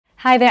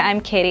Hi there, I'm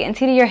Kerry, and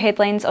here are your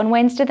headlines on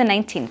Wednesday the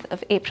 19th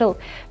of April.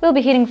 We'll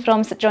be hearing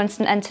from St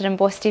Johnston interim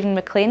boss Stephen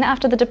McLean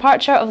after the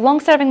departure of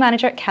long-serving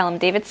manager Callum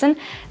Davidson,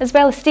 as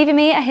well as Stevie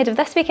May ahead of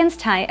this weekend's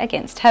tie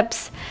against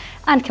Hibs.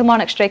 And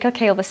Kilmarnock striker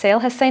Kyle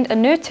Vassell has signed a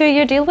new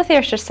 2-year deal with the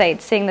Ayrshire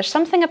side, saying there's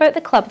something about the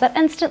club that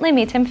instantly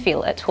made him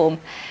feel at home.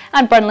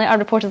 And Burnley are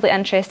reportedly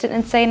interested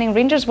in signing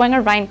Rangers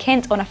winger Ryan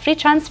Kent on a free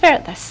transfer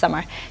this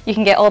summer. You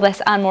can get all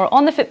this and more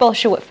on the Football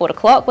Show at 4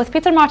 o'clock with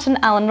Peter Martin,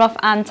 Alan Ruff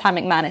and Tam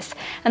McManus.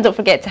 And don't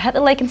forget to hit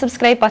the like and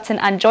subscribe button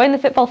and join the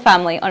football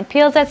family on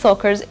PLZ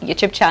Soccer's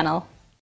YouTube channel.